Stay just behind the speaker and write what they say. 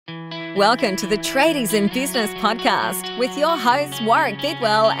Welcome to the Tradies in Business podcast with your hosts Warwick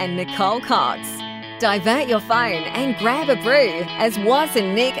Bidwell and Nicole Cox. Divert your phone and grab a brew as Waz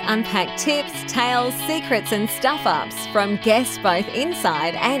and Nick unpack tips, tales, secrets and stuff-ups from guests both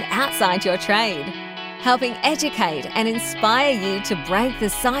inside and outside your trade, helping educate and inspire you to break the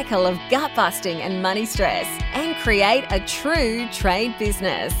cycle of gut-busting and money stress and create a true trade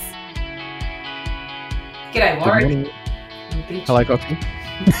business. G'day, Warwick. Hello, Coxie.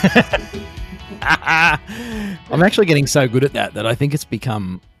 I'm actually getting so good at that I think it's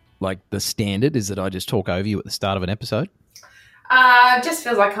become like the standard is that I just talk over you at the start of an episode. It just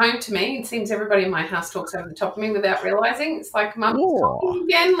feels like home to me. It seems everybody in my house talks over the top of me without realising. It's like, Mum's talking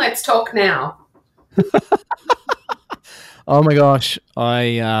again, let's talk now. Oh my gosh.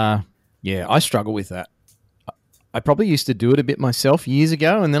 I struggle with that. I probably used to do it a bit myself years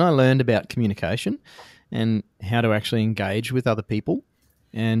ago, and then I learned about communication and how to actually engage with other people.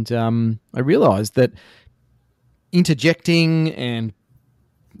 And I realised that interjecting and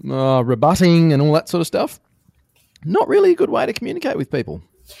rebutting and all that sort of stuff, not really a good way to communicate with people.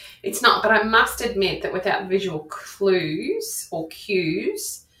 It's not, but I must admit that without visual clues or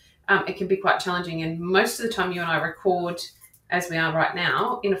cues, it can be quite challenging. And most of the time you and I record, as we are right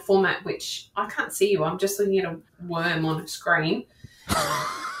now, in a format which I can't see you. I'm just looking at a worm on a screen.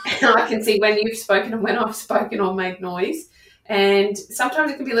 And I can see when you've spoken and when I've spoken or made noise. And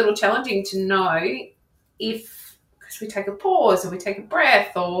sometimes it can be a little challenging to know if, because we take a pause or we take a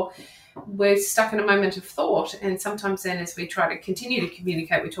breath or we're stuck in a moment of thought. And sometimes then as we try to continue to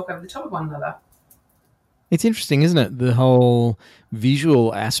communicate, we talk over the top of one another. It's interesting, isn't it? The whole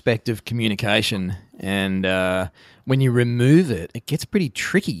visual aspect of communication. And when you remove it, it gets pretty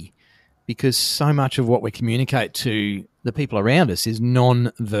tricky because so much of what we communicate to the people around us is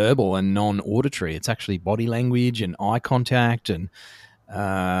non-verbal and non-auditory. It's actually body language and eye contact and,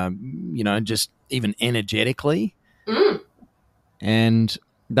 just even energetically. And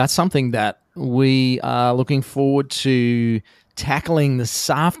that's something that we are looking forward to tackling this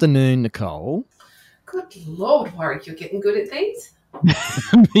afternoon, Nicole. Good Lord, Warwick, you're getting good at these.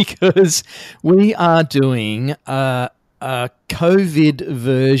 Because we are doing a COVID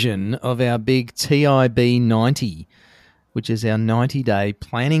version of our big TIB90, which is our 90-day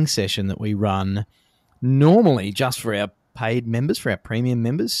planning session that we run normally just for our paid members, for our premium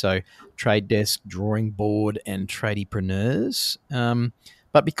members, so Trade Desk, Drawing Board, and Tradiepreneurs.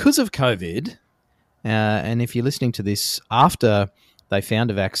 But because of COVID, and if you're listening to this after they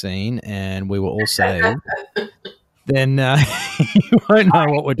found a vaccine and we were all saved, then you won't know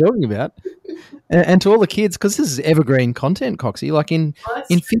what we're talking about. And to all the kids, because this is evergreen content, Coxie, like in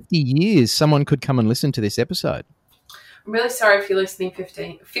 50 years, someone could come and listen to this episode. I'm really sorry if you're listening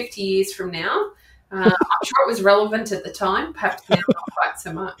 50 years from now. I'm sure it was relevant at the time, perhaps now not quite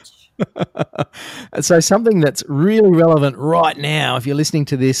so much. So something that's really relevant right now, if you're listening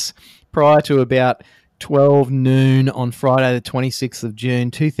to this prior to about 12 noon on Friday the 26th of June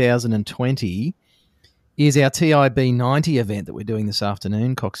 2020, is our TIB90 event that we're doing this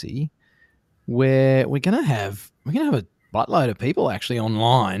afternoon, Coxie, where we're going to have a buttload of people actually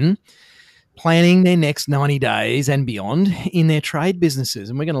online planning their next 90 days and beyond in their trade businesses.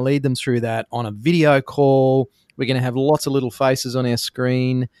 And we're going to lead them through that on a video call. We're going to have lots of little faces on our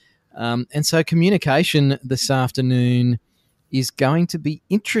screen. And so communication this afternoon is going to be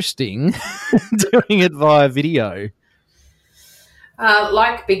interesting doing it via video.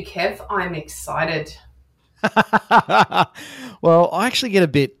 Like Big Kev, I'm excited. Well, I actually get a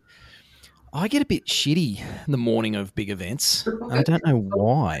bit shitty the morning of big events. I don't know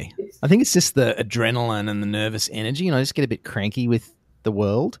why. I think it's just the adrenaline and the nervous energy, and I just get a bit cranky with the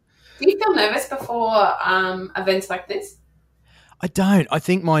world. Do you feel nervous before events like this? I don't. I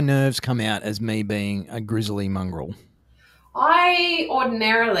think my nerves come out as me being a grizzly mongrel. I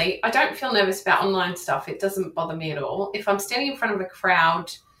don't feel nervous about online stuff. It doesn't bother me at all. If I'm standing in front of a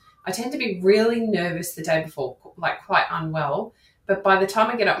crowd, I tend to be really nervous the day before, like quite unwell. But by the time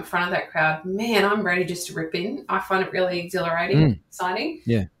I get up in front of that crowd, man, I'm ready just to rip in. I find it really exhilarating and exciting.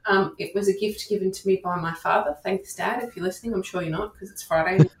 Yeah. It was a gift given to me by my father. Thanks, Dad. If you're listening, I'm sure you're not because it's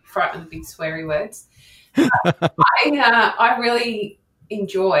Friday and you're frightened of big sweary words. I really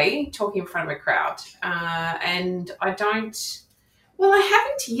enjoy talking in front of a crowd. And I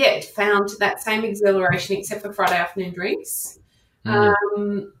haven't yet found that same exhilaration except for Friday afternoon drinks.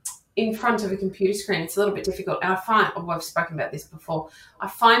 In front of a computer screen, it's a little bit difficult. And I've spoken about this before. I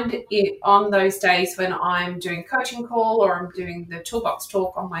find it on those days when I'm doing a coaching call or I'm doing the toolbox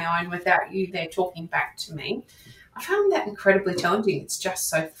talk on my own without you there talking back to me, I found that incredibly challenging. It's just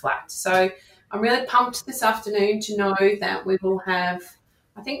so flat. So I'm really pumped this afternoon to know that we will have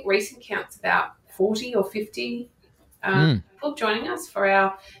I think recent count's about 40 or 50 people joining us for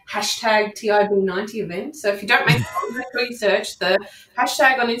our hashtag TIB90 event. So if you don't make it, make sure you search the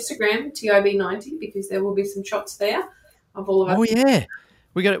hashtag on Instagram, TIB90, because there will be some shots there of all of us. Oh, yeah.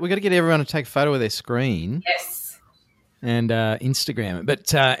 We got to get everyone to take a photo of their screen. Yes. And Instagram it.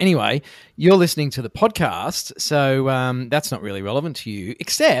 But anyway, you're listening to the podcast, so that's not really relevant to you,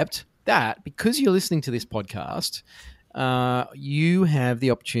 except that because you're listening to this podcast, you have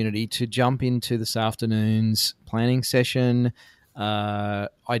the opportunity to jump into this afternoon's planning session,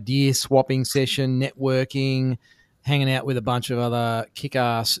 idea swapping session, networking, hanging out with a bunch of other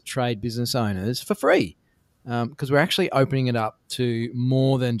kick-ass trade business owners for free. Because we're actually opening it up to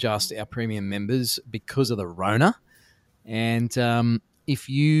more than just our premium members because of the Rona. And if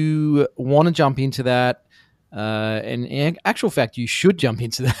you want to jump into that, and in actual fact, you should jump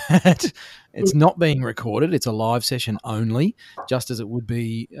into that. It's not being recorded. It's a live session only, just as it would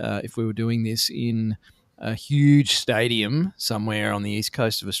be if we were doing this in a huge stadium somewhere on the east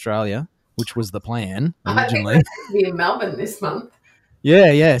coast of Australia, which was the plan originally. I think we're going to be in Melbourne this month.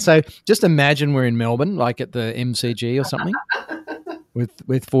 Yeah. So just imagine we're in Melbourne, like at the MCG or something,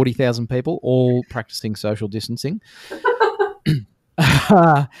 with 40,000 people, all practicing social distancing.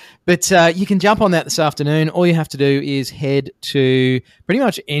 But you can jump on that this afternoon. All you have to do is head to pretty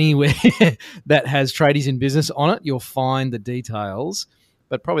much anywhere that has Tradies in Business on it. You'll find the details.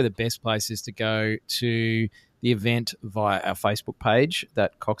 But probably the best place is to go to the event via our Facebook page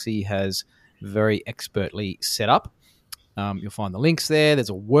that Coxie has very expertly set up. You'll find the links there. There's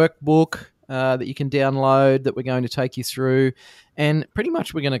a workbook that you can download that we're going to take you through. And pretty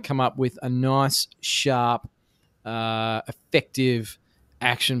much we're going to come up with a nice, sharp, effective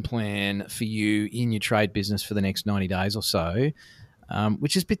action plan for you in your trade business for the next 90 days or so,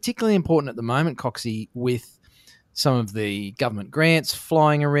 which is particularly important at the moment, Coxie, with some of the government grants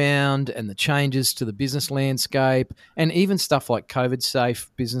flying around and the changes to the business landscape and even stuff like COVID-safe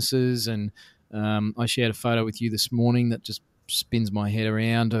businesses. And I shared a photo with you this morning that just spins my head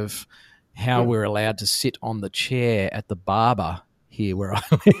around of how we're allowed to sit on the chair at the barber here where I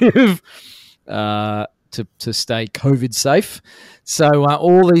live to stay COVID safe. So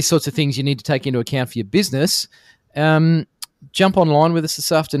all these sorts of things you need to take into account for your business. Jump online with us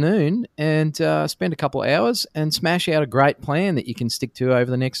this afternoon and spend a couple of hours and smash out a great plan that you can stick to over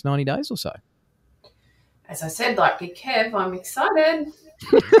the next 90 days or so. As I said, like Big Kev, I'm excited.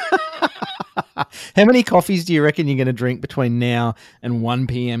 How many coffees do you reckon you're going to drink between now and 1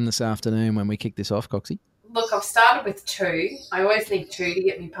 p.m. this afternoon when we kick this off, Coxie? Look, I've started with 2. I always need 2 to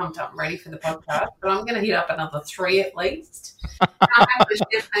get me pumped up and ready for the podcast, but I'm going to hit up another 3 at least. I have the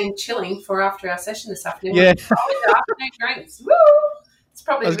champagne chilling for after our session this afternoon. Yeah. Afternoon drinks. Woo! It's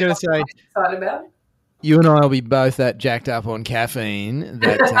probably I was going to say, I'm excited about it. You and I will be both that jacked up on caffeine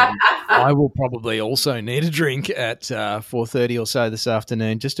that I will probably also need a drink at 4:30 or so this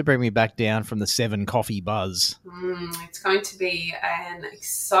afternoon just to bring me back down from the 7 coffee buzz. It's going to be an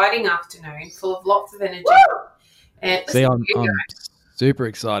exciting afternoon full of lots of energy. And see, I'm super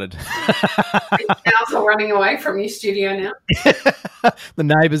excited. Cows are running away from your studio now. The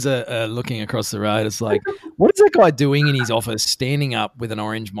neighbours are looking across the road. It's like, what is that guy doing in his office, standing up with an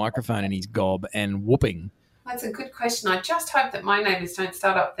orange microphone in his gob and whooping? That's a good question. I just hope that my neighbours don't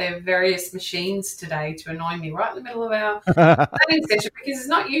start up their various machines today to annoy me right in the middle of our planning session, because it's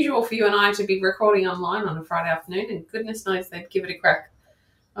not usual for you and I to be recording online on a Friday afternoon, and goodness knows they'd give it a crack,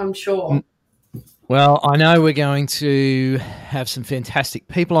 I'm sure. Well, I know we're going to have some fantastic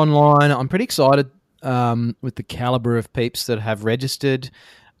people online. I'm pretty excited with the calibre of peeps that have registered.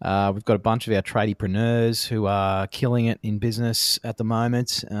 We've got a bunch of our tradiepreneurs who are killing it in business at the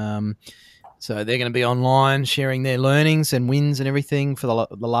moment. So they're going to be online sharing their learnings and wins and everything for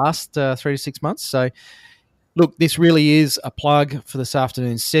the last 3 to 6 months. So, look, this really is a plug for this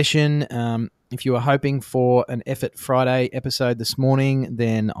afternoon's session. If you were hoping for an Effort Friday episode this morning,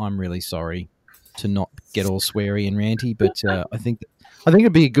 then I'm really sorry to not get all sweary and ranty, but I think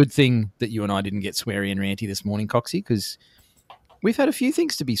it'd be a good thing that you and I didn't get sweary and ranty this morning, Coxie, because we've had a few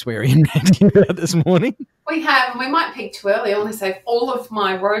things to be sweary and ranty about this morning. We have, and we might peak too early. I want to save all of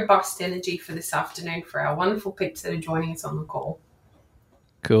my robust energy for this afternoon for our wonderful peeps that are joining us on the call.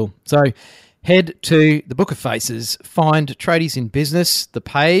 Cool. So head to the Book of Faces, find Tradies in Business, the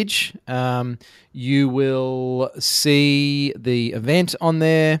page. You will see the event on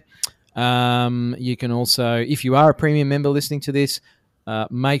there. You can also, if you are a premium member listening to this,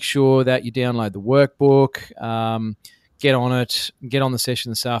 make sure that you download the workbook, get on it, get on the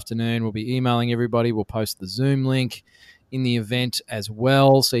session this afternoon. We'll be emailing everybody. We'll post the Zoom link in the event as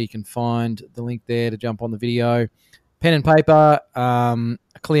well, so you can find the link there to jump on the video. pen and paper, a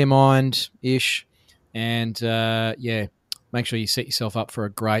clear mind-ish, and make sure you set yourself up for a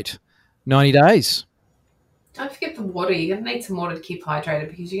great 90 days. Don't forget the water. You're going to need some water to keep hydrated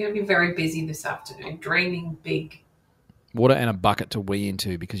because you're going to be very busy this afternoon, dreaming big. Water and a bucket to wee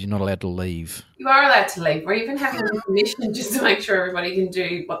into because you're not allowed to leave. You are allowed to leave. We're even having a permission just to make sure everybody can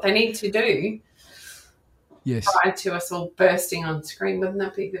do what they need to do. Yes. Prior to us all bursting on screen. Wouldn't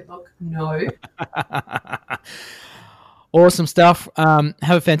that be a good look? No. Awesome stuff. Have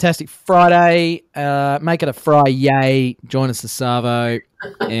a fantastic Friday. Make it a Friday. Join us this Savo.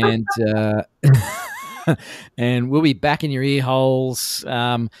 And... and we'll be back in your ear holes.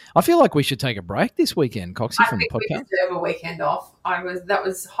 I feel like we should take a break this weekend, Coxie, from the podcast. I think we deserve a weekend off. That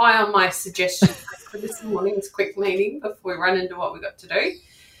was high on my suggestion for this morning's quick meeting before we run into what we got to do.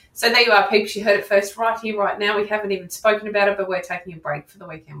 So there you are, peeps. You heard it first right here, right now. We haven't even spoken about it, but we're taking a break for the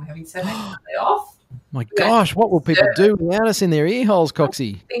weekend. We're having Saturday Sunday off. My gosh, what will people do without us in their ear holes,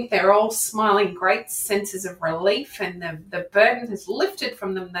 Coxie? I think they're all smiling great senses of relief, and the burden has lifted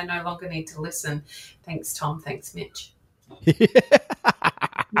from them. They no longer need to listen. Thanks, Tom. Thanks, Mitch.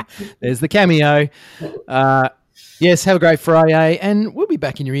 There's the cameo. Yes, have a great Friday, and we'll be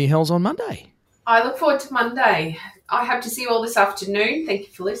back in your ear holes on Monday. I look forward to Monday. I hope to see you all this afternoon. Thank you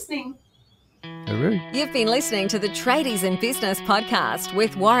for listening. You've been listening to the Tradies in Business podcast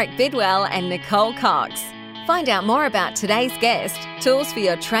with Warwick Bidwell and Nicole Cox. Find out more about today's guest, tools for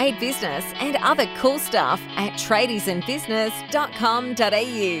your trade business, and other cool stuff at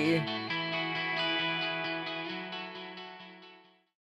tradiesinbusiness.com.au.